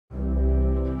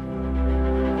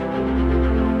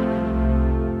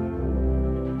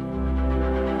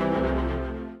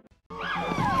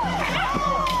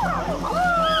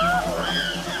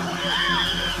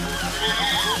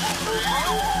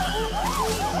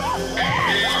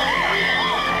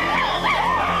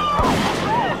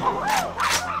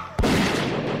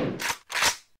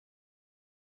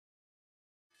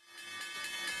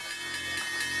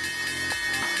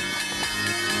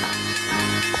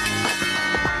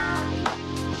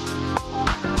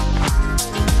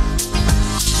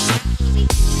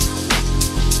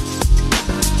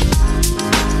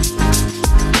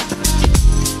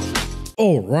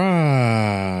All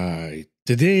right.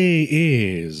 Today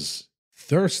is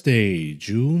Thursday,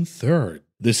 June 3rd.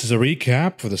 This is a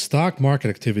recap for the stock market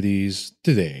activities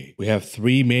today. We have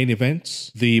three main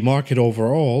events. The market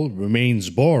overall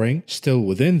remains boring, still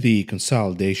within the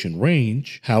consolidation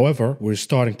range. However, we're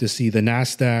starting to see the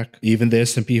Nasdaq, even the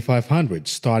S&P 500,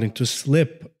 starting to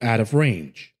slip out of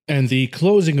range. And the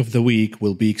closing of the week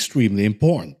will be extremely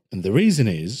important. And the reason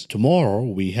is, tomorrow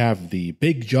we have the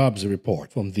big jobs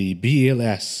report from the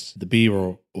BLS, the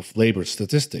Bureau of Labor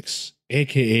Statistics,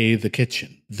 aka the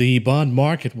kitchen. The bond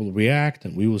market will react,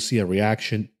 and we will see a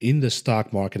reaction in the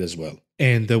stock market as well.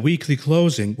 And the weekly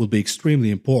closing will be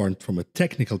extremely important from a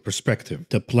technical perspective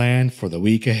to plan for the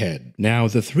week ahead. Now,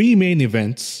 the three main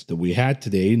events that we had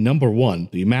today, number one,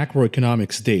 the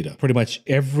macroeconomics data. Pretty much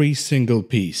every single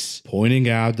piece pointing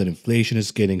out that inflation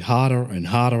is getting hotter and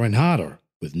hotter and hotter,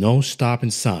 with no stopping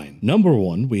sign. Number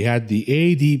one, we had the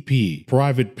ADP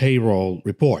private payroll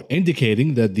report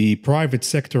indicating that the private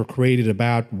sector created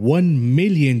about 1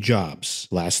 million jobs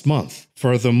last month.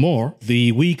 Furthermore,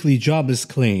 the weekly jobless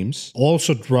claims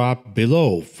also dropped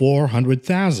below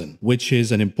 400,000, which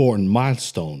is an important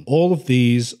milestone. All of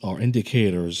these are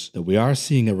indicators that we are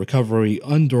seeing a recovery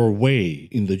underway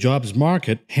in the jobs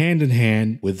market hand in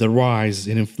hand with the rise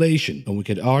in inflation. And we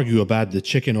could argue about the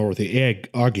chicken or the egg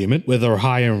argument, whether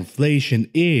higher inflation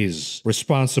is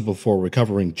responsible for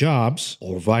recovering jobs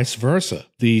or vice versa.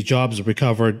 The jobs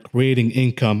recovered, creating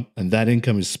income, and that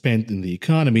income is spent in the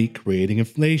economy, creating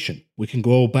inflation. We can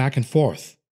go back and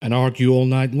forth and argue all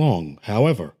night long.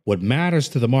 However, what matters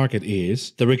to the market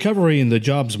is the recovery in the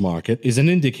jobs market is an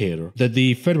indicator that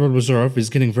the Federal Reserve is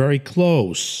getting very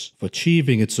close to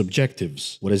achieving its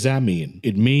objectives. What does that mean?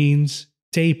 It means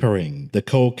tapering the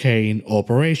cocaine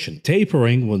operation.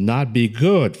 Tapering will not be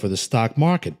good for the stock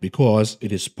market because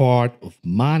it is part of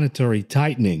monetary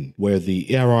tightening, where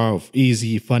the era of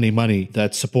easy, funny money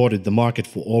that supported the market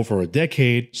for over a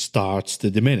decade starts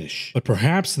to diminish. But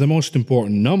perhaps the most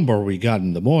important number we got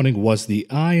in the morning was the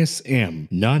ISM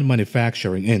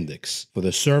non-manufacturing index for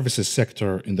the services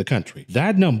sector in the country.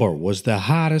 That number was the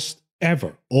hottest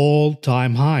ever,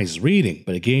 all-time highs reading.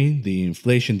 But again, the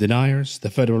inflation deniers,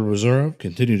 the Federal Reserve,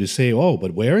 continue to say, oh,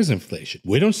 but where is inflation?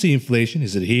 We don't see inflation.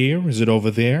 Is it here? Is it over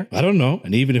there? I don't know.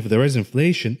 And even if there is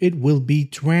inflation, it will be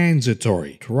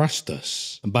transitory. Trust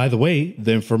us. And by the way,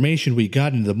 the information we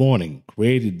got in the morning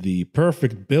created the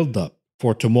perfect build-up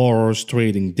for tomorrow's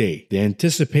trading day, the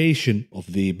anticipation of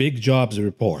the big jobs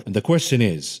report. And the question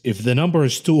is, if the number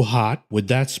is too hot, would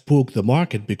that spook the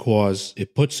market because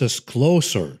it puts us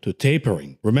closer to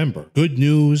tapering? Remember, good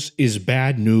news is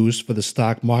bad news for the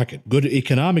stock market. Good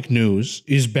economic news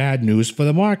is bad news for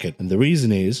the market. And the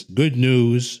reason is, good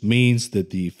news means that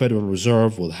the Federal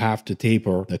Reserve will have to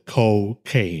taper the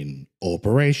cocaine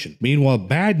operation. Meanwhile,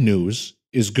 bad news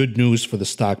is good news for the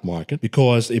stock market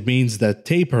because it means that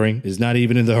tapering is not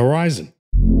even in the horizon.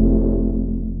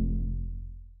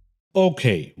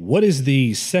 Okay, what is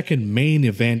the second main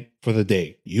event for the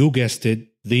day? You guessed it.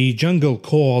 The jungle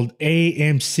called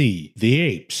AMC, the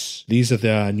apes. These are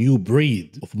the new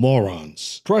breed of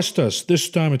morons. Trust us, this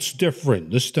time it's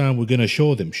different. This time we're gonna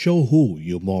show them. Show who,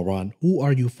 you moron? Who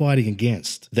are you fighting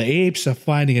against? The apes are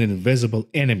fighting an invisible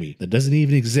enemy that doesn't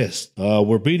even exist.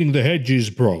 We're beating the hedges,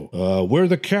 bro. We're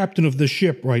the captain of the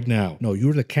ship right now. No,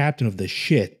 you're the captain of the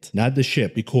shit, not the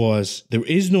ship, because there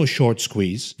is no short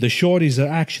squeeze. The shorties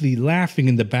are actually laughing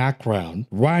in the background,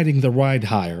 riding the ride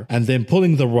higher, and then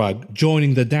pulling the rug,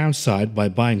 joining the downside by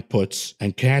buying puts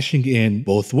and cashing in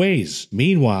both ways.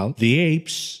 Meanwhile, the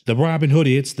apes, the Robin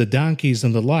Hoodiots, the donkeys,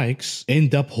 and the likes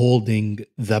end up holding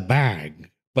the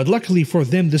bag. But luckily for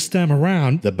them this time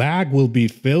around, the bag will be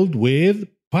filled with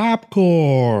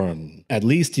popcorn. At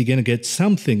least you're gonna get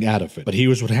something out of it. But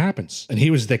here's what happens. And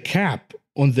here's the cap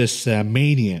on this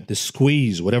mania, the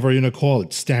squeeze, whatever you want to call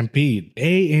it, stampede.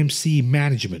 AMC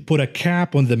management put a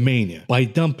cap on the mania by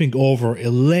dumping over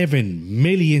 11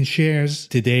 million shares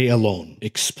today alone,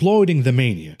 exploiting the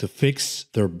mania to fix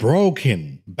their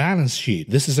broken balance sheet.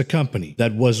 This is a company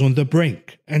that was on the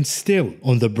brink and still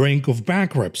on the brink of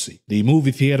bankruptcy. The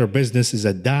movie theater business is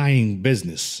a dying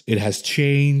business. It has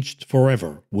changed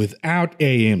forever without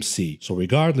AMC. So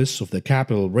regardless of the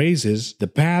capital raises, the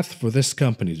path for this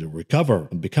company to recover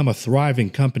and become a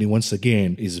thriving company once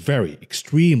again is very,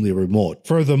 extremely remote.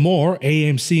 Furthermore,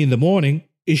 AMC in the morning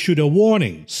issued a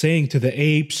warning saying to the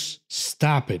apes,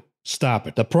 stop it. Stop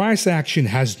it. The price action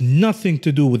has nothing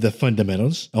to do with the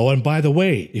fundamentals. Oh, and by the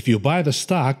way, if you buy the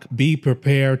stock, be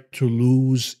prepared to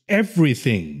lose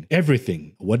everything.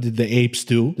 Everything. What did the apes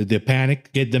do? Did they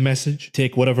panic? Get the message?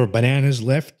 Take whatever bananas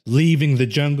left? Leaving the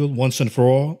jungle once and for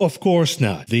all? Of course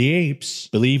not. The apes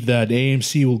believe that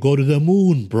AMC will go to the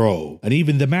moon, bro. And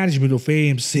even the management of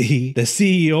AMC, the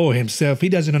CEO himself, he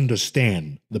doesn't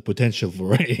understand the potential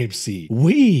for AMC.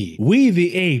 We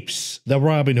the apes, the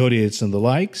Robin Hoodites and the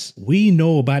likes, we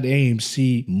know about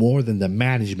AMC more than the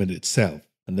management itself.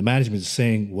 And the management is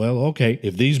saying, well, okay,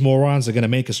 if these morons are going to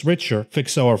make us richer,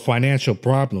 fix our financial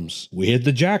problems, we hit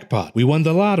the jackpot, we won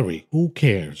the lottery. Who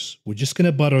cares? We're just going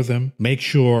to butter them, make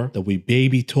sure that we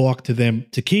baby talk to them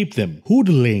to keep them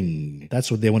hoodling. That's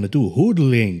what they want to do,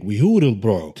 hoodling. We hoodle,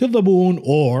 bro, till the moon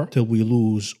or till we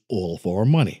lose all of our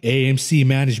money. AMC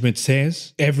management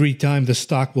says every time the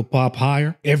stock will pop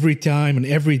higher, every time and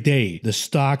every day the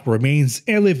stock remains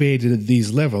elevated at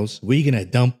these levels, we're going to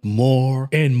dump more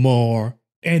and more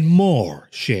and more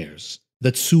shares.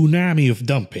 The tsunami of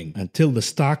dumping until the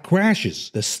stock crashes.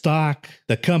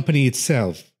 The company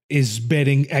itself is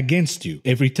betting against you.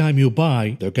 Every time you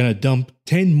buy, they're gonna dump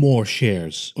 10 more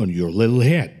shares on your little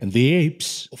head. And the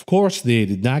apes, of course, they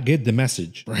did not get the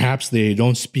message. Perhaps they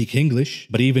don't speak English,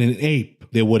 but even an ape,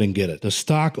 they wouldn't get it. The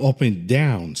stock opened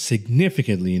down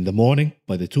significantly in the morning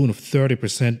by the tune of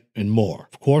 30% and more.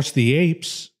 Of course, the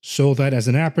apes saw that as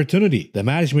an opportunity. The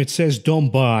management says don't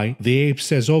buy. The ape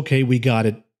says, okay, we got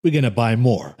it. We're going to buy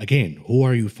more. Again, who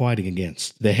are you fighting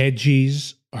against? The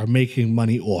hedgies are making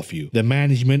money off you. The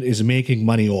management is making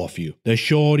money off you. The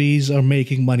shorties are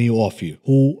making money off you.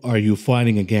 Who are you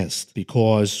fighting against?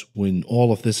 Because when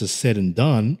all of this is said and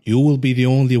done, you will be the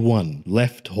only one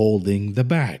left holding the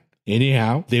bag.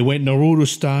 Anyhow, they went Naruto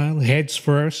style, heads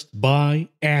first, buy,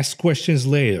 ask questions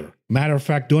later. Matter of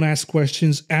fact, don't ask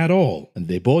questions at all. And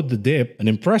they bought the dip, and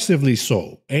impressively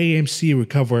so. AMC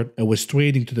recovered and was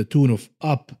trading to the tune of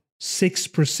up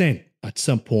 6% at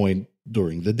some point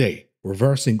during the day,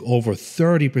 reversing over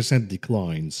 30%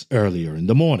 declines earlier in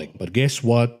the morning. But guess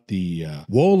what? The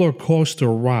roller coaster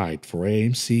ride for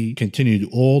AMC continued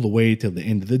all the way till the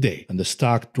end of the day. And the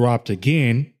stock dropped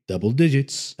again, double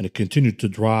digits, and it continued to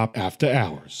drop after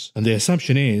hours. And the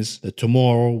assumption is that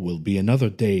tomorrow will be another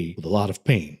day with a lot of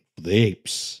pain for the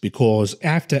apes. Because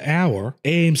after hour,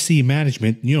 AMC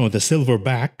management, the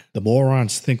silverback, the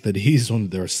morons think that he's on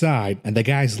their side, and the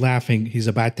guy's laughing, he's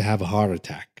about to have a heart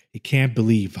attack. He can't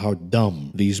believe how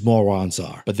dumb these morons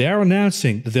are. But they're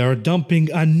announcing that they're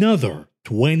dumping another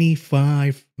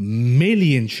 25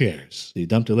 million shares. They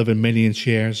dumped 11 million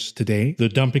shares today. They're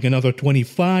dumping another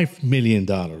 $25 million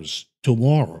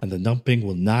tomorrow. And the dumping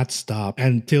will not stop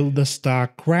until the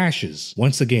stock crashes.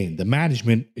 Once again, the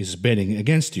management is betting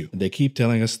against you. And they keep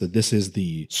telling us that this is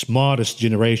the smartest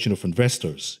generation of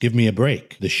investors. Give me a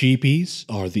break. The sheepies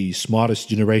are the smartest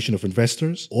generation of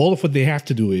investors. All of what they have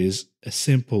to do is a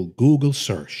simple Google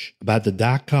search about the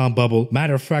dot-com bubble.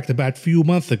 Matter of fact, about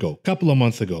a couple of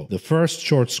months ago, the first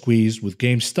short squeeze with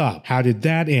GameStop. How did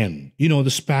that end? The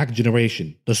SPAC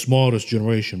generation, the smartest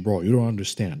generation, bro. You don't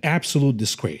understand. Absolute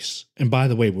disgrace. And by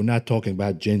the way, we're not talking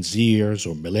about Gen Zers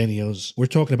or millennials. We're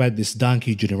talking about this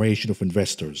donkey generation of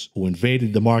investors who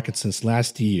invaded the market since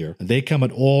last year. And they come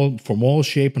from all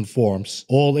shape and forms,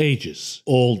 all ages,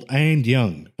 old and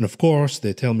young. And of course,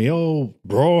 they tell me, oh,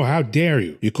 bro, how dare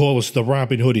you? You call us the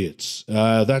Robin Hoodiots.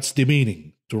 That's demeaning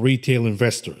to retail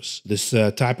investors. This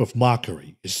type of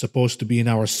mockery is supposed to be in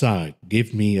our side.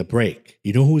 Give me a break.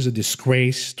 You know who is a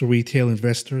disgrace to retail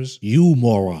investors? You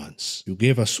morons. You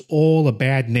give us all a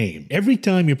bad name. Every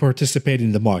time you participate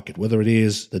in the market, whether it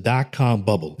is the dot-com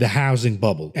bubble, the housing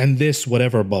bubble, and this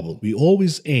whatever bubble, we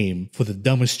always aim for the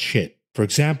dumbest shit. For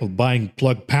example, buying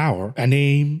Plug Power, a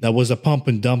name that was a pump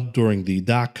and dump during the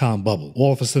dot-com bubble.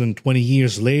 All of a sudden, 20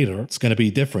 years later, it's going to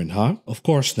be different, huh? Of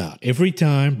course not. Every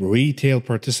time retail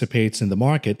participates in the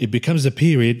market, it becomes a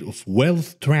period of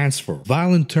wealth transfer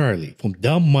voluntarily from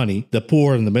dumb money, the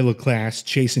poor and the middle class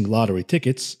chasing lottery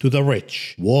tickets, to the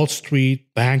rich, Wall Street,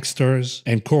 banksters,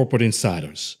 and corporate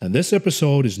insiders. And this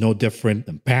episode is no different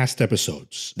than past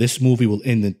episodes. This movie will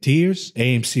end in tears,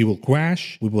 AMC will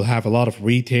crash, we will have a lot of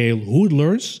retail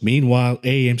hoodlers. Meanwhile,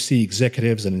 AMC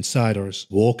executives and insiders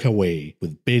walk away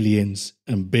with billions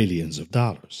and billions of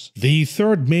dollars. The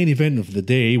third main event of the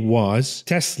day was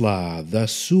Tesla, the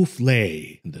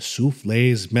souffle. And the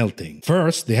souffle is melting.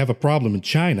 First, they have a problem in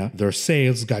China. Their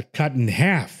sales got cut in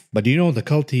half. But the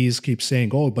culties keep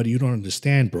saying, oh, but you don't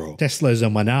understand, bro. Tesla is a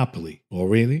monopoly. Oh,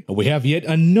 really? And we have yet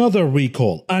another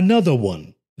recall. Another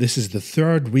one. This is the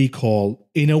third recall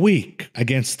in a week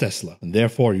against Tesla, and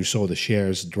therefore you saw the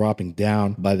shares dropping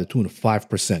down by the tune of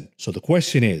 5%. So the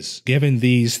question is, given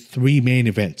these three main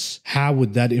events, how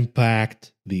would that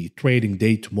impact the trading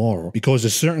day tomorrow? Because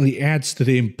it certainly adds to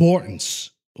the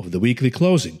importance of the weekly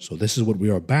closing. So this is what we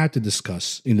are about to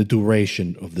discuss in the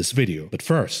duration of this video. But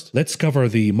first, let's cover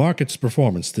the market's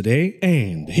performance today,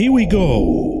 and here we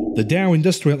go. The Dow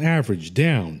Industrial Average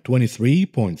down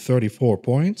 23.34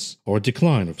 points, or a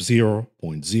decline of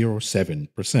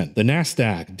 0.07%. The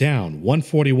Nasdaq down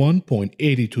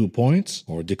 141.82 points,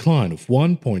 or a decline of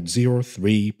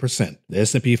 1.03%. The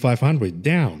S&P 500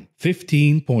 down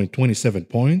 15.27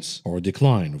 points, or a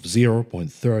decline of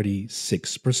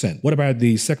 0.36%. What about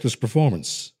the sector's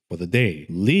performance for the day?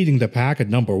 Leading the pack at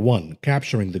number 1,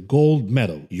 capturing the gold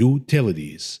medal,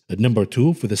 utilities. At number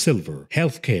 2 for the silver,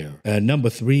 healthcare. At number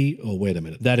 3, oh wait a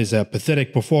minute, that is a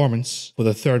pathetic performance for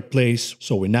the third place,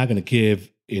 so we're not going to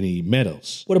give any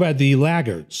medals. What about the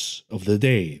laggards of the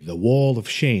day? The wall of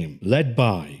shame, led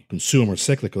by consumer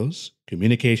cyclicals,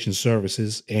 communication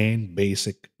services, and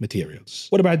basic materials.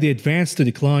 What about the advance to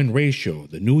decline ratio?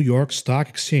 The New York Stock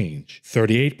Exchange,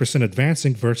 38%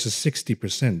 advancing versus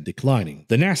 60% declining.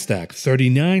 The Nasdaq,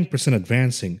 39%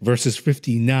 advancing versus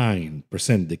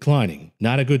 59% declining.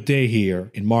 Not a good day here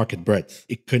in market breadth.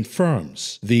 It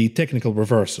confirms the technical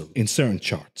reversal in certain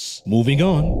charts. Moving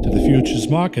on to the futures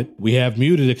market, we have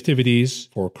muted activities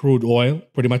for crude oil,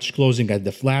 pretty much closing at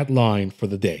the flat line for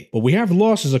the day. But we have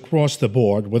losses across the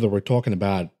board, whether we're talking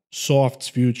about softs,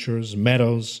 futures,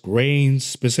 metals, grains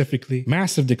specifically,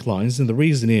 massive declines, and the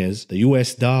reason is the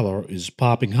US dollar is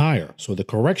popping higher. So the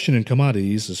correction in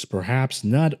commodities is perhaps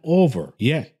not over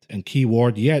yet. And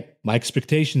keyword yet, my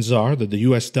expectations are that the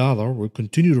US dollar will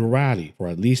continue to rally for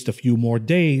at least a few more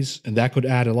days, and that could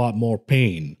add a lot more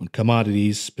pain on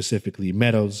commodities, specifically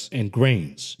metals and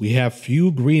grains. We have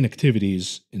few green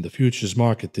activities in the futures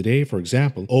market today. For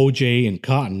example, OJ and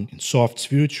cotton in softs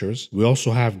futures. We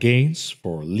also have gains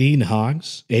for lean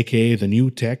hogs, aka the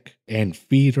new tech, and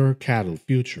feeder cattle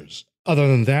futures. Other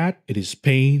than that, it is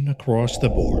pain across the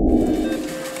board.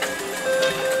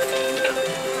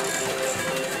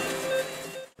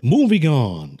 Moving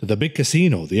on to the big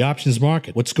casino, the options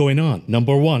market. What's going on?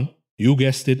 Number 1, you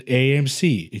guessed it,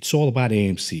 AMC. It's all about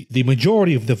AMC. The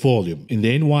majority of the volume in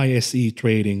the NYSE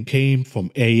trading came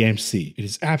from AMC. It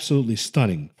is absolutely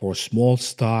stunning for a small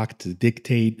stock to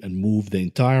dictate and move the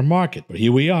entire market. But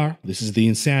here we are. This is the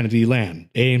insanity land.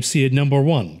 AMC at number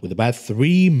 1 with about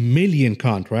 3 million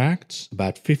contracts.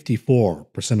 About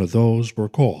 54% of those were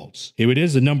calls. Here it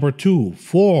is at number 2,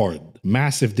 Ford.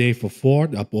 Massive day for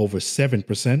Ford, up over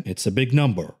 7%. It's a big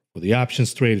number for the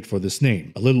options traded for this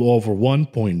name. A little over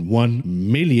 1.1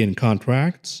 million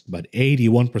contracts, but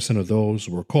 81% of those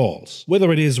were calls.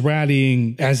 Whether it is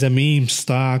rallying as a meme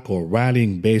stock or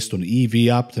rallying based on EV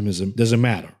optimism, doesn't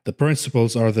matter. The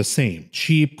principles are the same.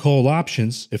 Cheap call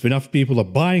options, if enough people are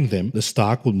buying them, the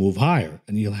stock will move higher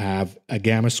and you'll have a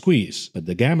gamma squeeze. But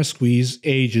the gamma squeeze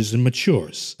ages and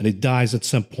matures and it dies at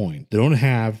some point. They don't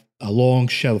have a long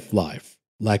shelf life,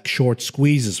 like short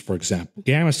squeezes, for example.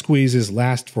 Gamma squeezes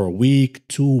last for a week,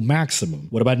 2 maximum.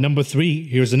 What about number 3?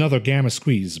 Here's another gamma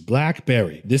squeeze,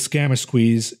 BlackBerry. This gamma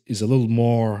squeeze is a little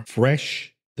more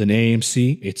fresh than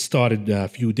AMC. It started a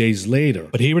few days later.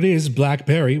 But here it is,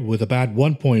 BlackBerry, with about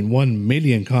 1.1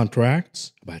 million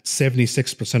contracts. About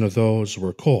 76% of those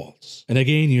were calls. And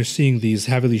again, you're seeing these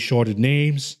heavily shorted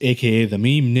names, aka the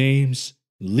meme names,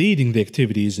 leading the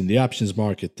activities in the options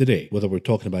market today, whether we're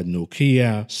talking about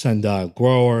Nokia, Sundial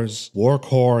Growers,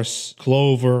 Workhorse,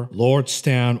 Clover,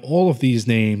 Lordstown, all of these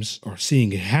names are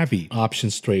seeing heavy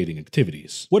options trading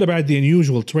activities. What about the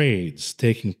unusual trades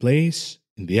taking place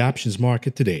in the options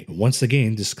market today? Once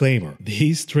again, disclaimer,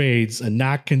 these trades are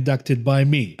not conducted by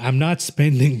me. I'm not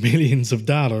spending millions of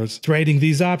dollars trading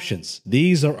these options.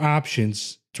 These are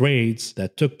options trades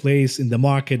that took place in the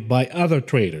market by other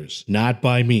traders, not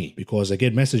by me, because I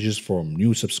get messages from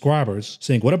new subscribers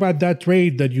saying, what about that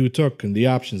trade that you took in the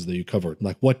options that you covered?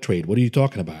 Like, what trade? What are you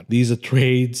talking about? These are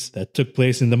trades that took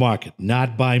place in the market,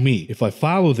 not by me. If I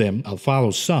follow them, I'll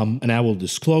follow some and I will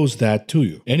disclose that to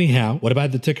you. Anyhow, what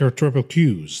about the ticker triple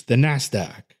Qs, the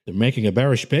Nasdaq? They're making a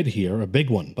bearish bet here, a big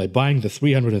one, by buying the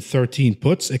 313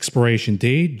 puts, expiration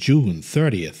date June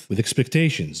 30th, with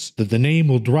expectations that the name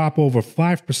will drop over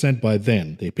 5% by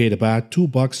then. They paid about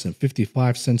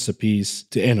 $2.55 a piece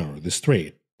to enter this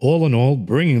trade. All in all,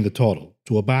 bringing the total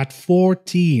to about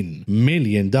 $14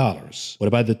 million. What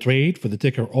about the trade for the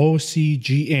ticker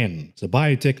OCGN? It's a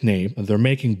biotech name, and they're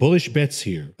making bullish bets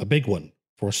here, a big one,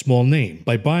 for a small name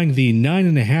by buying the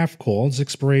 9.5 calls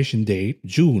expiration date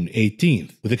June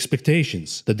 18th with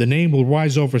expectations that the name will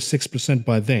rise over 6%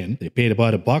 by then. They paid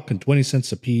about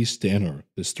 $1.20 a piece to enter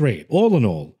this trade. All in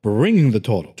all, bringing the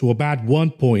total to about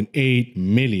 $1.8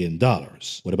 million.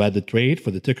 What about the trade for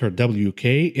the ticker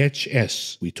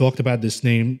WKHS? We talked about this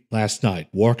name last night.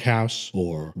 Workhouse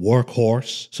or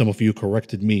Workhorse. Some of you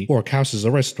corrected me. Workhouse is a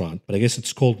restaurant, but I guess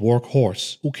it's called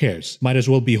Workhorse. Who cares? Might as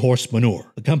well be horse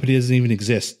manure. The company doesn't even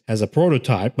exist. Has a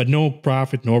prototype, but no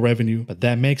profit, no revenue. But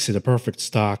that makes it a perfect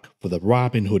stock for the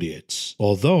Robin Hoodiots.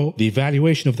 Although the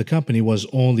valuation of the company was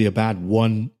only about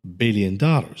 $1 billion.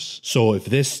 So if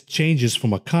this changes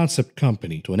from a concept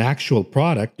company to an actual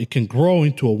product, it can grow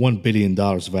into a $1 billion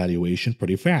valuation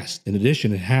pretty fast. In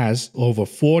addition, it has over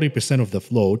 40% of the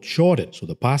float shorted. So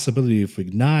the possibility of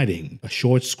igniting a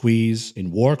short squeeze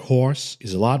in Workhorse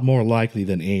is a lot more likely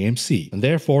than AMC. And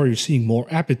therefore, you're seeing more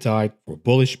appetite for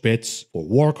bullish bets for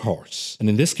Workhorse. And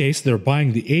in this case, they're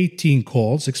buying the 18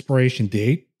 calls expiration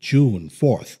date June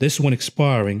 4th. This one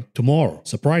expiring tomorrow.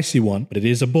 It's a pricey one, but it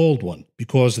is a bold one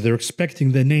because they're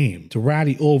expecting the name to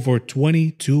rally over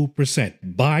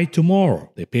 22% by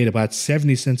tomorrow. They paid about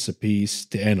 70 cents a piece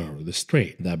to enter this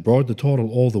trade. That brought the total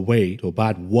all the way to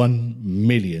about $1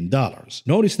 million.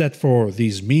 Notice that for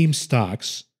these meme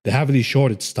stocks, the heavily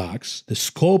shorted stocks, the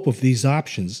scope of these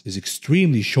options is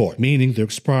extremely short, meaning they're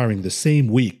expiring the same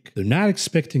week. They're not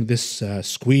expecting this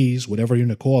squeeze, whatever you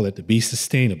want to call it, to be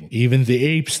sustainable. Even the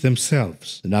apes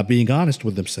themselves, they're not being honest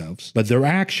with themselves, but their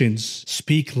actions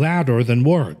speak louder than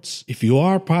words. If you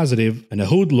are positive and a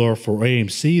hoodler for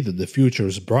AMC that the future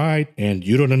is bright and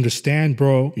you don't understand,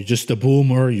 bro, you're just a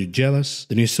boomer, you're jealous,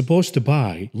 then you're supposed to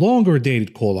buy longer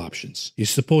dated call options. You're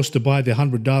supposed to buy the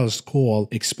 $100 call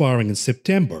expiring in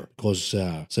September. Because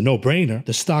it's a no-brainer.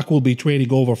 The stock will be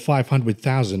trading over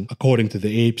 500,000 according to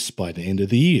the apes by the end of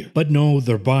the year. But no,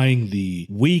 they're buying the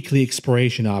weekly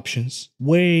expiration options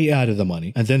way out of the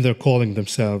money, and then they're calling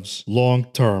themselves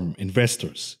long-term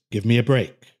investors. Give me a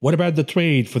break. What about the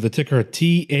trade for the ticker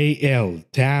TAL,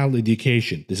 TAL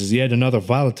Education? This is yet another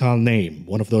volatile name,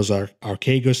 one of those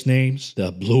Archegos names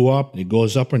that blew up and it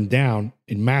goes up and down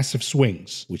in massive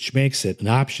swings, which makes it an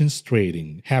options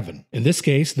trading heaven. In this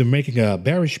case, they're making a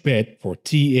bearish bet for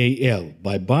TAL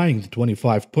by buying the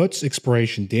 25 puts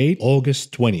expiration date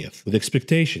August 20th with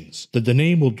expectations that the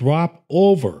name will drop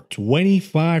over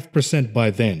 25%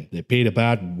 by then. They paid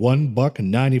about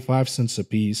 $1.95 a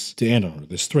piece to enter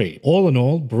this trade. All in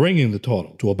all, bringing the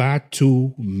total to about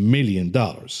 $2 million.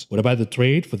 What about the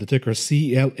trade for the ticker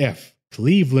CLF?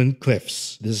 Cleveland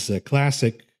Cliffs. This is a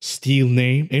classic steel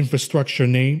name, infrastructure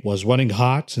name, was running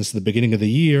hot since the beginning of the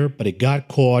year, but it got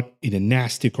caught in a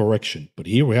nasty correction. But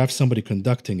here we have somebody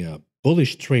conducting a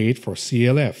bullish trade for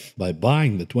CLF by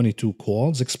buying the 22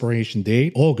 calls expiration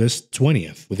date August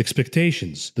 20th with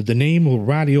expectations that the name will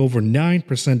rally over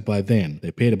 9% by then. They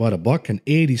paid about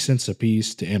 $1.80 a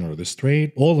piece to enter this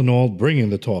trade, all in all bringing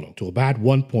the total to about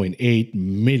 $1.8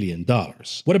 million.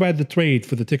 What about the trade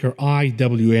for the ticker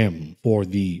IWM? For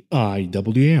the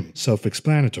IWM,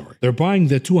 self-explanatory. They're buying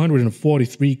the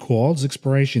 243 calls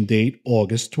expiration date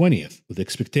August 20th with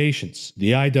expectations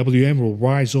the IWM will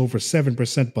rise over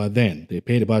 7% by then. They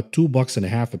paid about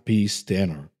 $2.50 a piece to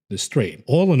enter this trade.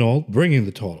 All in all, bringing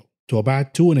the total to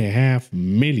about $2.5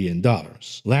 million.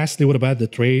 Lastly, what about the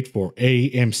trade for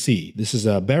AMC? This is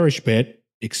a bearish bet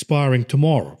expiring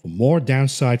tomorrow for more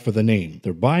downside for the name.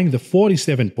 They're buying the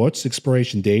 47 puts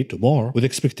expiration date tomorrow with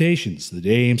expectations that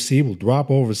AMC will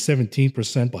drop over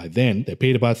 17% by then. They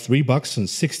paid about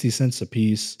 $3.60 a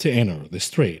piece to enter this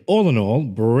trade. All in all,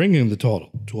 bringing the total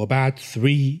to about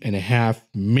 $3.5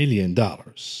 million.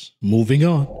 Moving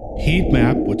on. Heat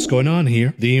map, what's going on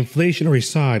here? The inflationary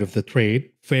side of the trade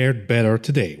fared better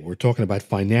today. We're talking about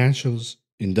financials,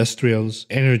 industrials,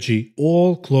 energy,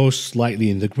 all closed slightly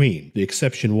in the green. The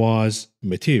exception was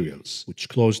materials, which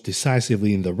closed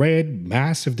decisively in the red,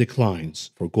 massive declines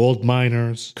for gold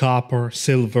miners, copper,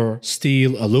 silver,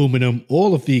 steel, aluminum,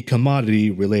 all of the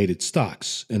commodity-related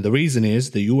stocks. And the reason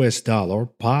is the US dollar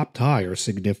popped higher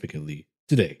significantly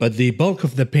today. But the bulk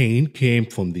of the pain came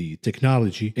from the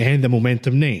technology and the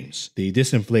momentum names, the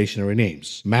disinflationary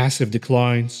names. Massive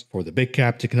declines for the big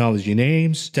cap technology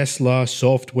names, Tesla,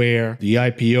 software, the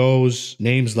IPOs,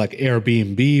 names like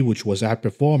Airbnb, which was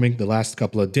outperforming the last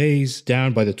couple of days,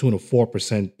 down by the tune of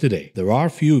 4% today. There are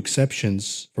few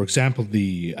exceptions. For example,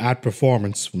 the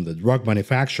outperformance from the drug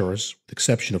manufacturers, with the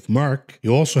exception of Merck.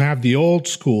 You also have the old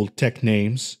school tech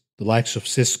names The likes of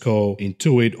Cisco,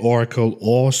 Intuit, Oracle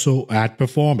also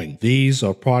outperforming. These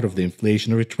are part of the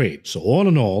inflationary trade. So all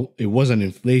in all, it was an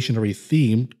inflationary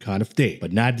themed kind of day,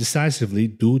 but not decisively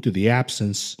due to the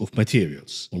absence of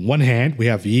materials. On one hand, we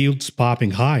have yields popping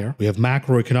higher. We have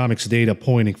macroeconomics data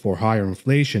pointing for higher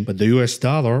inflation, but the US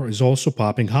dollar is also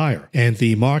popping higher. And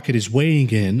the market is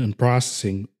weighing in and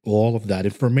processing all of that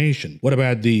information. What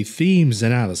about the themes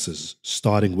analysis?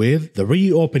 Starting with the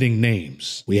reopening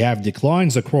names. We have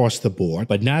declines across the board,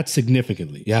 but not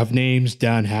significantly. You have names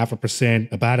down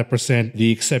 0.5%, about 1%.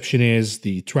 The exception is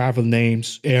the travel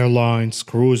names, airlines,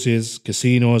 cruises,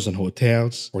 casinos, and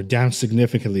hotels were down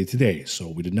significantly today. So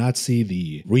we did not see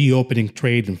the reopening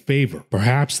trade in favor.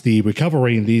 Perhaps the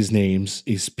recovery in these names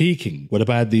is peaking. What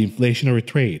about the inflationary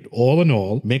trade? All in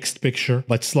all, mixed picture,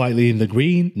 but slightly in the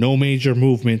green. No major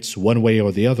movement one way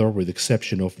or the other, with the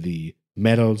exception of the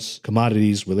metals,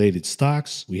 commodities related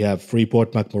stocks. We have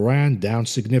Freeport McMoran down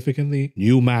significantly.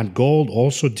 Newmont Gold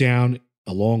also down,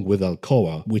 along with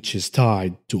Alcoa, which is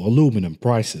tied to aluminum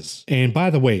prices. And by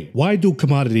the way, why do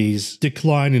commodities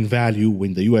decline in value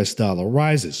when the US dollar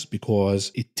rises?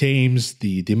 Because it tames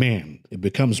the demand. It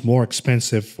becomes more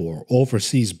expensive for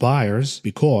overseas buyers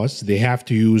because they have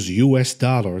to use US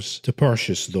dollars to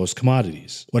purchase those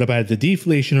commodities. What about the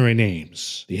deflationary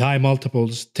names? The high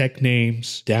multiples, tech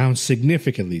names, down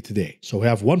significantly today. So we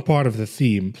have one part of the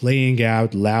theme playing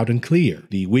out loud and clear,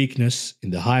 the weakness in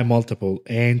the high multiple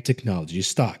and technology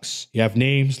stocks. You have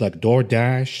names like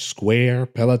DoorDash, Square,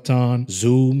 Peloton,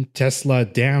 Zoom, Tesla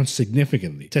down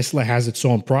significantly. Tesla has its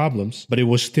own problems, but it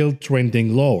was still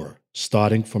trending lower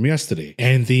starting from yesterday.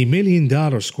 And the $1 million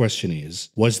question is,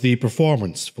 was the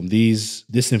performance from these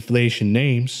disinflation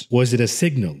names, was it a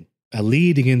signal, a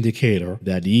leading indicator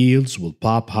that yields will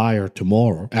pop higher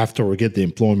tomorrow after we get the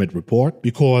employment report?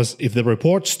 Because if the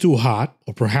report's too hot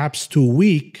or perhaps too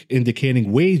weak,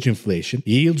 indicating wage inflation,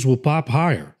 yields will pop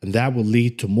higher, and that will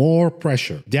lead to more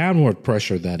pressure, downward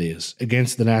pressure that is,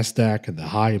 against the Nasdaq and the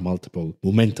high multiple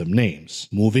momentum names.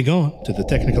 Moving on to the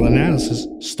technical analysis,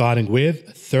 starting with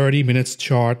a 30 minutes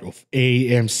chart of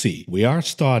AMC. We are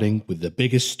starting with the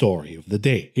biggest story of the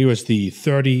day. Here is the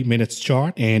 30 minutes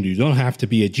chart, and you don't have to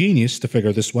be a genius to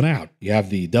figure this one out. You have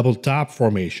the double top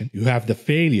formation. You have the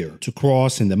failure to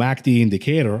cross in the MACD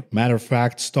indicator. Matter of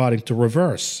fact, starting to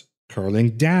reverse,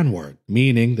 curling downward,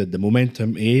 meaning that the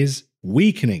momentum is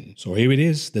weakening. So here it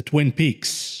is, the Twin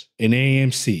Peaks in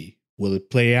AMC. Will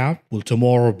it play out? Will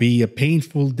tomorrow be a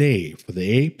painful day for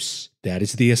the apes? That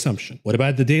is the assumption. What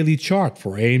about the daily chart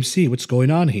for AMC? What's going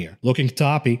on here? Looking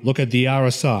toppy, look at the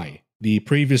RSI. The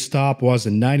previous stop was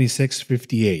at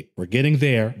 96.58. We're getting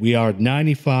there. We are at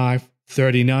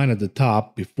 95.39 at the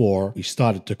top before we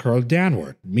started to curl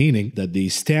downward, meaning that the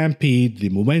stampede, the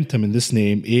momentum in this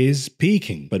name is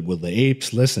peaking. But will the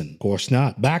apes listen? Of course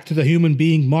not. Back to the human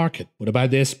being market. What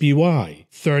about the SPY?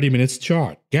 30 minutes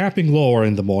chart. Gapping lower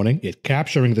in the morning, yet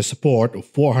capturing the support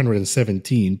of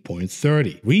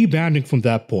 417.30. Rebounding from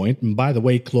that point, and by the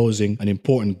way, closing an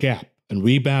important gap, and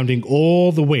rebounding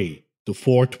all the way to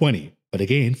 420. But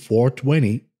again,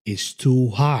 420 is too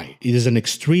high. It is an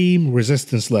extreme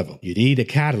resistance level. You need a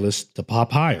catalyst to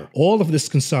pop higher. All of this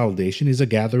consolidation is a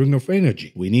gathering of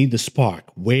energy. We need the spark.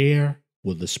 Where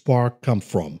will the spark come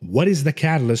from? What is the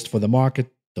catalyst for the market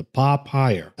to pop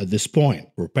higher at this point?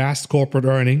 We're past corporate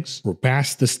earnings, we're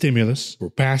past the stimulus,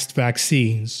 we're past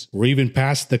vaccines, we're even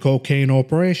past the cocaine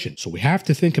operation. So we have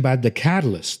to think about the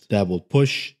catalyst that will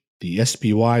push the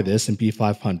SPY, the S&P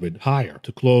 500, higher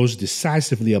to close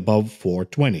decisively above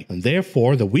 420. And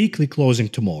therefore, the weekly closing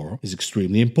tomorrow is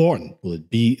extremely important. Will it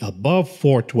be above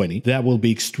 420? That will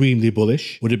be extremely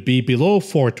bullish. Would it be below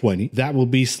 420? That will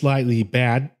be slightly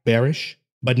bearish,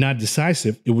 but not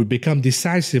decisive. It would become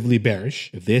decisively bearish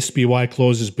if the SPY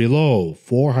closes below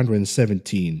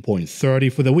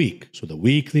 417.30 for the week. So the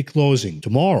weekly closing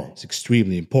tomorrow is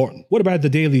extremely important. What about the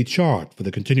daily chart for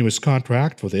the continuous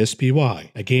contract for the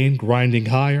SPY? Again, grinding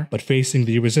higher, but facing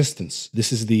the resistance.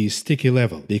 This is the sticky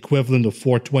level, the equivalent of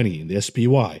 420 in the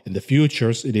SPY. In the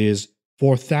futures, it is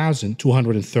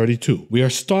 4,232. We are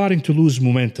starting to lose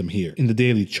momentum here in the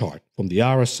daily chart from the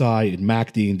RSI and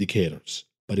MACD indicators.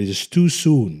 But it is too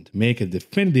soon to make a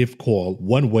definitive call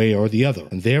one way or the other,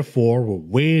 and therefore we're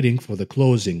waiting for the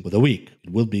closing for the week.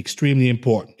 It will be extremely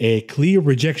important. A clear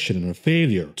rejection and a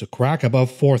failure to crack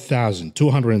above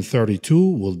 4,232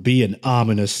 will be an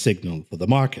ominous signal for the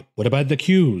market. What about the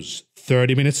Qs?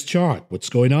 30 minutes chart. What's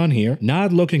going on here?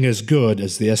 Not looking as good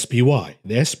as the SPY.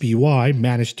 The SPY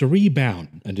managed to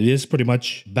rebound, and it is pretty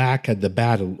much back at the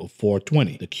battle of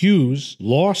 420. The Qs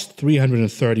lost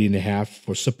 330.5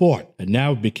 for support, and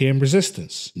now it became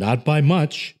resistance. Not by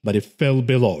much, but it fell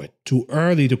below it. Too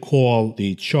early to call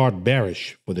the chart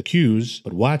bearish for the Qs,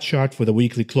 but watch out for the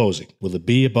weekly closing. Will it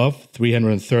be above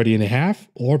 330.5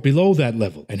 or below that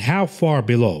level? And how far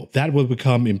below? That will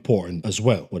become important as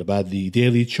well. What about the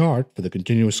daily chart for the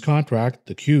continuous contract,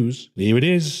 the Qs? Here it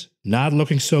is. Not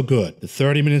looking so good. The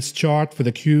 30 minutes chart for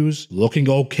the Qs looking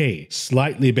okay,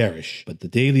 slightly bearish, but the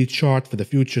daily chart for the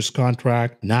futures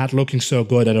contract not looking so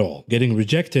good at all. Getting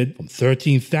rejected from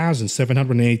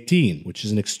 13,718, which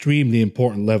is an extremely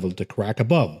important level to crack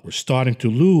above. We're starting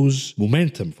to lose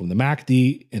momentum from the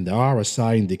MACD and the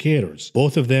RSI indicators.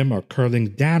 Both of them are curling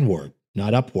downward,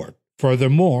 not upward.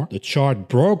 Furthermore, the chart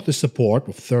broke the support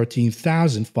of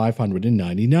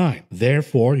 13,599.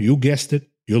 Therefore, you guessed it,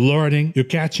 you're learning, you're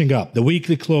catching up. The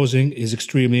weekly closing is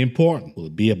extremely important. Will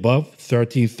it be above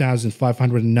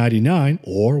 13,599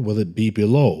 or will it be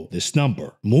below this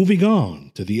number? Moving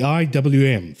on to the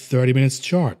IWM 30 minutes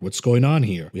chart. What's going on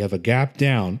here? We have a gap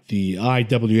down. The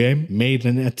IWM made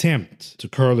an attempt to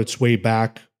curl its way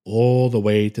back all the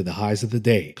way to the highs of the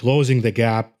day, closing the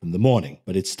gap in the morning.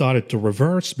 But it started to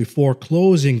reverse before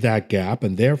closing that gap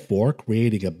and therefore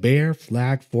creating a bear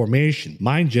flag formation.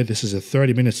 Mind you, this is a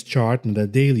 30 minutes chart and a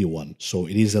daily one, so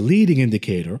it is a leading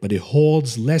indicator, but it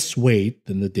holds less weight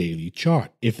than the daily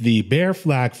chart. If the bear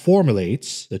flag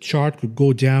formulates, the chart could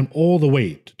go down all the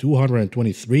way to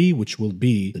 223, which will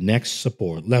be the next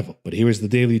support level. But here is the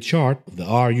daily chart of the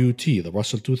RUT, the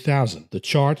Russell 2000. The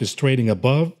chart is trading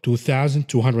above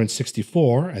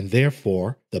 2,264, and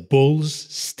therefore the bulls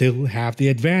still have the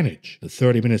advantage. The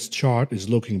 30 minutes chart is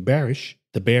looking bearish.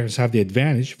 The bears have the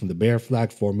advantage from the bear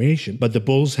flag formation, but the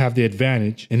bulls have the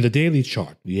advantage in the daily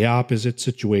chart. The opposite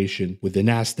situation with the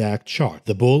Nasdaq chart.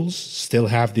 The bulls still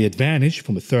have the advantage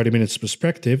from a 30 minutes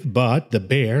perspective, but the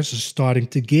bears are starting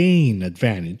to gain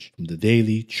advantage from the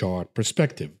daily chart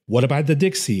perspective. What about the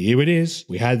Dixie? Here it is.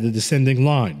 We had the descending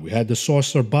line. We had the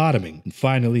saucer bottoming. And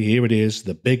finally, here it is,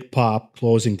 the big pop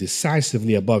closing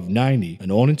decisively above 90 and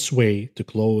on its way to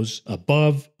close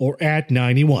above or at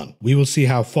 91. We will see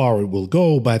how far it will go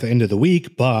by the end of the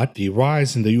week, but the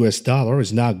rise in the US dollar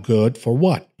is not good for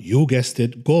what? You guessed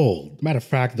it, gold. Matter of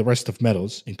fact, the rest of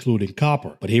metals, including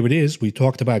copper. But here it is, we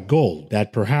talked about gold,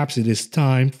 that perhaps it is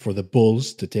time for the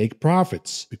bulls to take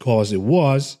profits because it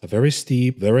was a very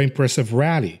steep, very impressive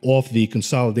rally off the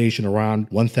consolidation around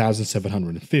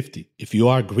 1,750. If you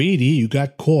are greedy, you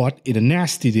got caught in a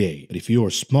nasty day. But if you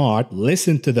are smart,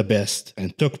 listened to the best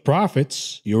and took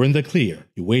profits, you're in the clear.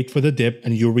 You wait for the dip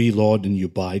and you reload and you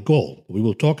buy gold. We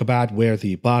will talk about where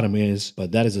the bottom is,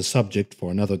 but that is a subject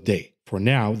for another day. For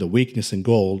now, the weakness in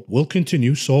gold will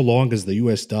continue so long as the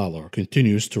US dollar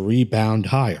continues to rebound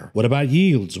higher. What about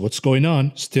yields? What's going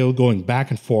on? Still going back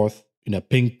and forth in a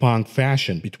ping-pong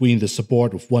fashion between the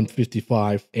support of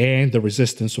 155 and the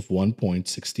resistance of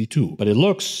 1.62. But it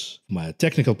looks, from a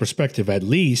technical perspective at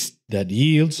least, that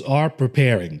yields are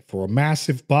preparing for a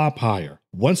massive pop higher,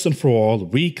 once and for all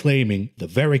reclaiming the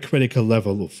very critical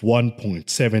level of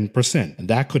 1.7%. And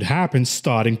that could happen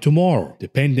starting tomorrow,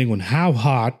 depending on how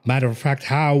hot, matter of fact,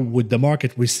 how would the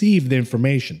market receive the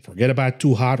information. Forget about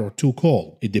too hot or too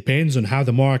cold. It depends on how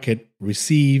the market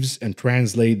receives and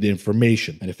translates the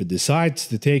information. And if it decides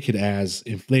to take it as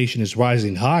inflation is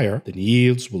rising higher, then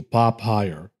yields will pop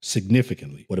higher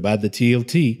significantly. What about the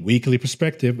TLT? Weekly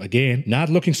perspective, again, not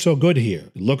looking so good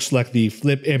here. It looks like the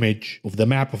flip image of the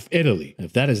map of Italy. And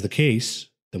if that is the case,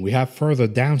 then we have further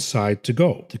downside to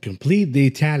go. To complete the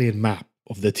Italian map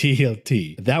of the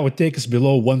TLT, that would take us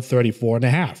below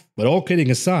 134.5. But all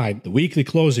kidding aside, the weekly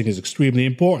closing is extremely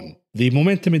important. The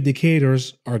momentum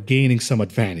indicators are gaining some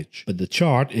advantage, but the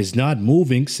chart is not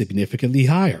moving significantly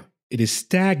higher. It is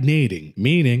stagnating,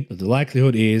 meaning that the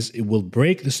likelihood is it will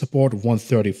break the support of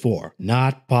 134,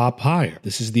 not pop higher.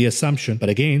 This is the assumption, but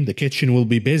again, the kitchen will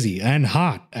be busy and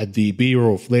hot at the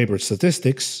Bureau of Labor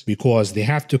Statistics because they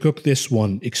have to cook this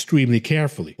one extremely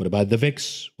carefully. What about the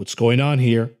VIX? What's going on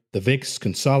here? The VIX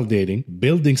consolidating,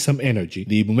 building some energy.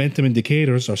 The momentum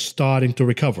indicators are starting to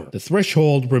recover. The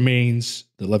threshold remains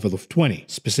the level of 20,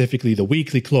 specifically the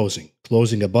weekly closing.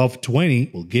 Closing above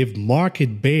 20 will give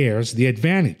market bears the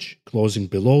advantage. Closing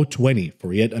below 20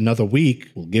 for yet another week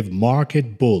will give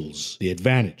market bulls the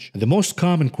advantage. And the most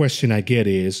common question I get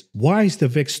is, why is the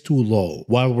VIX too low?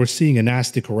 While we're seeing a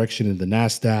nasty correction in the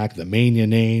Nasdaq, the mania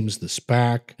names, the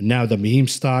SPAC, and now the meme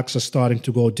stocks are starting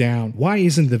to go down, why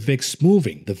isn't the VIX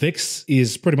moving? The VIX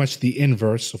is pretty much the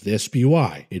inverse of the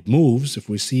SPY. It moves if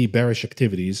we see bearish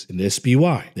activities in the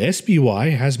SPY. The SPY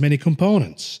has many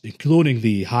components, including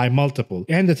the high multiple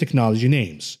and the technology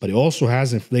names, but it also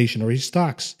has inflationary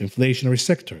stocks, inflationary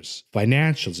sectors,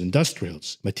 financials,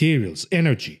 industrials, materials,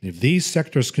 energy. And if these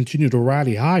sectors continue to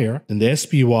rally higher, then the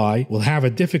SPY will have a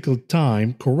difficult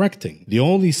time correcting. The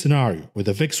only scenario where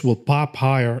the VIX will pop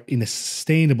higher in a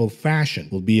sustainable fashion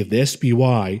will be if the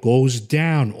SPY goes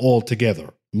down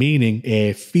altogether, meaning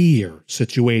a fear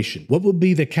situation. What will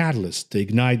be the catalyst to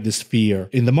ignite this fear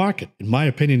in the market? In my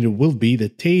opinion, it will be the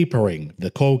tapering,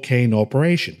 the cocaine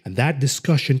operation. And that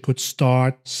discussion could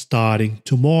starting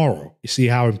tomorrow. You see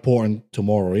how important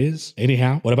tomorrow is?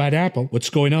 Anyhow, what about Apple? What's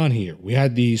going on here? We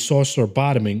had the saucer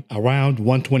bottoming around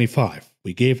 125.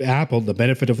 We gave Apple the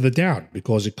benefit of the doubt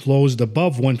because it closed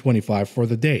above 125 for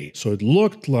the day. So it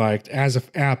looked like as if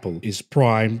Apple is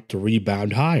primed to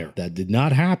rebound higher. That did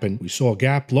not happen. We saw a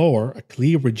gap lower, a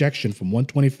clear rejection from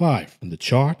 125. And the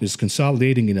chart is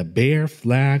consolidating in a bear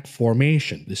flag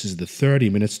formation. This is the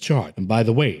 30 minutes chart. And by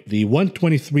the way, the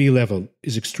 123 level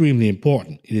is extremely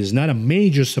important. It is not a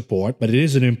major support, but it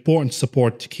is an important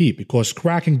support to keep because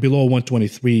cracking below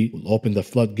 123 will open the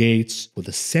floodgates for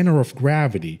the center of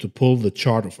gravity to pull the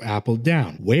chart of Apple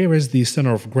down. Where is the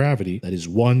center of gravity? That is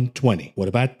 120. What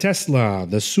about Tesla?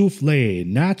 The souffle,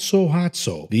 not so hot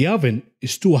so. The oven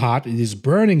is too hot, it is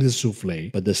burning the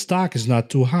souffle, but the stock is not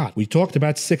too hot. We talked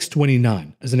about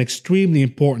 629 as an extremely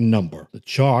important number. The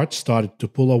chart started to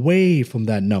pull away from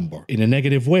that number in a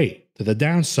negative way, to the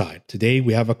downside. Today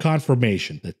we have a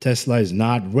confirmation that Tesla is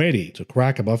not ready to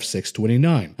crack above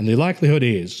 629. And the likelihood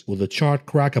is, will the chart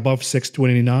crack above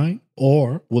 629?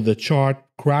 Or will the chart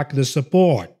crack the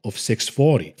support of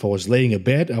 640? If I was laying a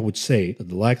bet, I would say that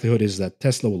the likelihood is that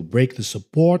Tesla will break the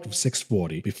support of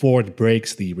 640 before it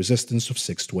breaks the resistance of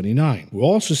 629. We're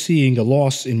also seeing a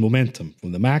loss in momentum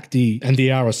from the MACD and the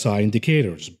RSI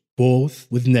indicators, both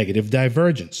with negative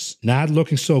divergence. Not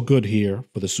looking so good here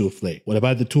for the souffle. What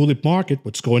about the tulip market?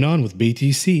 What's going on with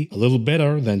BTC? A little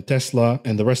better than Tesla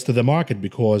and the rest of the market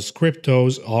because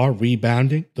cryptos are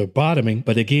rebounding. They're bottoming,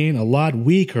 but again, a lot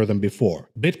weaker than before.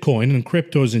 Bitcoin and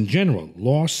cryptos in general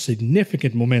lost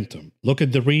significant momentum. Look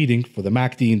at the reading for the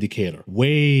MACD indicator.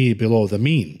 Way below the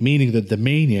mean, meaning that the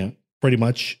mania pretty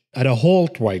much at a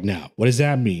halt right now. What does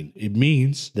that mean? It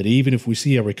means that even if we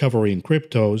see a recovery in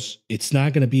cryptos, it's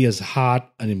not going to be as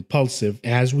hot and impulsive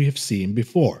as we have seen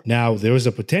before. Now, there is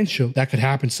a potential that could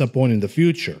happen some point in the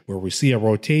future where we see a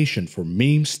rotation from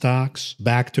meme stocks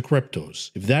back to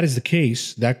cryptos. If that is the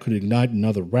case, that could ignite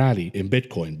another rally in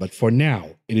Bitcoin. But for now,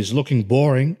 it is looking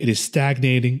boring. It is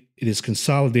stagnating. It is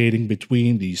consolidating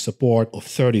between the support of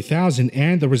 30,000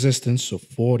 and the resistance of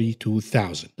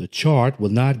 42,000. The chart will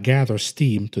not gather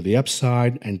steam to the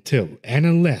upside until and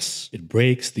unless it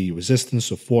breaks the resistance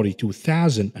of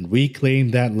 42,000 and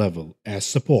reclaim that level as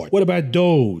support. What about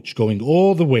Doge going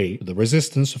all the way to the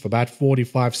resistance of about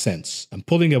 45 cents and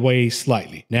pulling away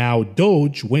slightly? Now,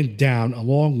 Doge went down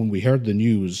along when we heard the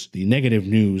news, the negative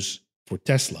news for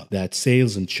Tesla, that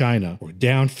sales in China were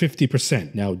down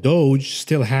 50%. Now, Doge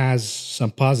still has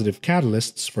some positive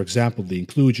catalysts, for example, the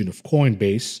inclusion of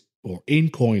Coinbase or in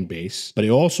Coinbase, but it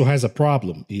also has a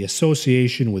problem, the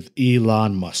association with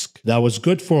Elon Musk. That was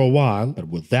good for a while, but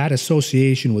with that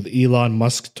association with Elon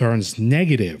Musk turns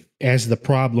negative as the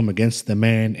problem against the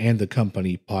man and the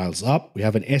company piles up. We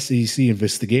have an SEC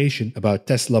investigation about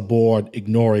Tesla board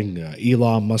ignoring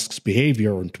Elon Musk's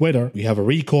behavior on Twitter. We have a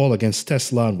recall against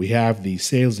Tesla, and we have the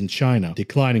sales in China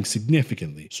declining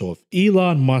significantly. So if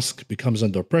Elon Musk becomes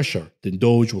under pressure, then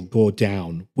Doge will go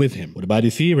down with him. What about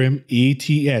Ethereum?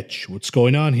 ETH. What's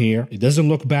going on here? It doesn't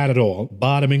look bad at all.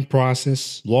 Bottoming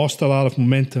process, lost a lot of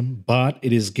momentum, but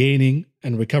it is gaining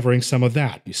and recovering some of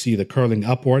that. You see the curling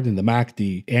upward in the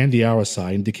MACD and the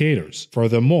RSI indicators.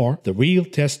 Furthermore, the real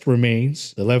test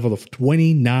remains the level of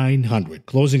 2,900.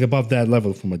 Closing above that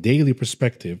level from a daily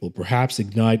perspective will perhaps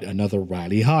ignite another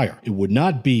rally higher. It would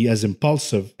not be as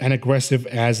impulsive and aggressive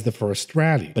as the first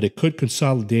rally, but it could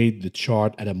consolidate the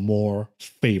chart at a more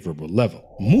favorable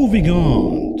level. Moving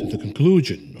on to the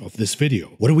conclusion of this video.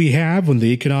 What do we have on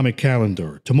the economic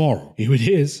calendar tomorrow? Here it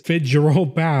is. Fed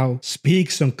Jerome Powell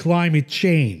speaks on climate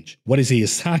change. What is he, a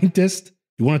scientist?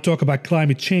 You want to talk about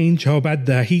climate change? How about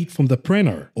the heat from the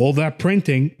printer? All that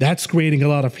printing, that's creating a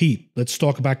lot of heat. Let's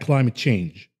talk about climate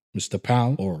change, Mr.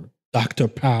 Powell, or Dr.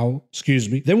 Powell, excuse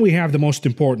me. Then we have the most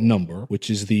important number, which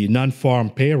is the non-farm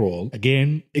payroll.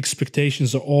 Again,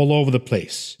 expectations are all over the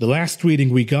place. The last reading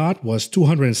we got was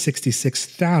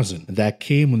 266,000, and that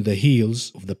came on the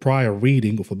heels of the prior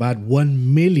reading of about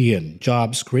 1 million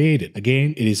jobs created.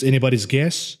 Again, it is anybody's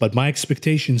guess, but my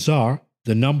expectations are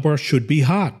the number should be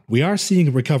hot. We are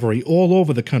seeing recovery all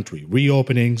over the country.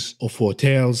 Reopenings of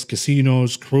hotels,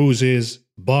 casinos, cruises,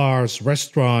 bars,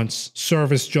 restaurants,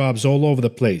 service jobs all over the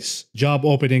place. Job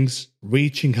openings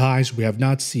reaching highs we have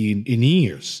not seen in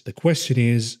years. The question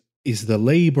is the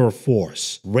labor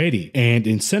force ready and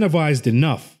incentivized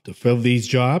enough to fill these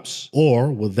jobs,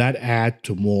 or will that add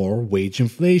to more wage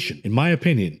inflation? In my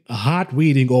opinion, a hot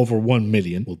reading over 1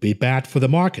 million will be bad for the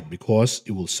market because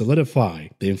it will solidify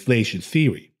the inflation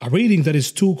theory. A reading that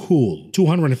is too cool,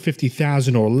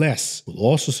 250,000 or less, will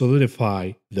also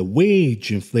solidify the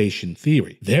wage inflation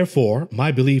theory. Therefore,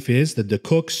 my belief is that the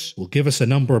cooks will give us a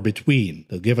number between.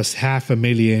 They'll give us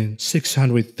 500,000,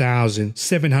 600,000,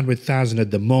 700,000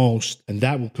 at the most, and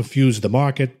that will confuse the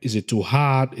market. Is it too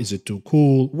hot? Is it too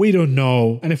cool? We don't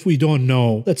know, and if we don't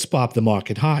know, let's pop the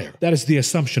market higher. That is the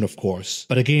assumption, of course,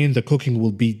 but again, the cooking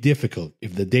will be difficult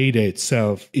if the data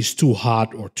itself is too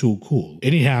hot or too cool.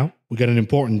 Anyhow, we got an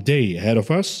important day ahead of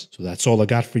us, so that's all I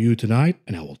got for you tonight,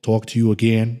 and I will talk to you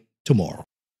again tomorrow.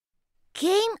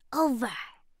 Game over.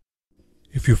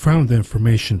 If you found the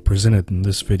information presented in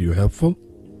this video helpful,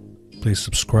 please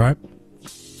subscribe,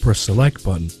 press the like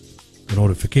button, the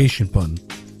notification button,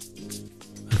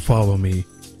 and follow me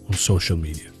on social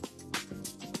media.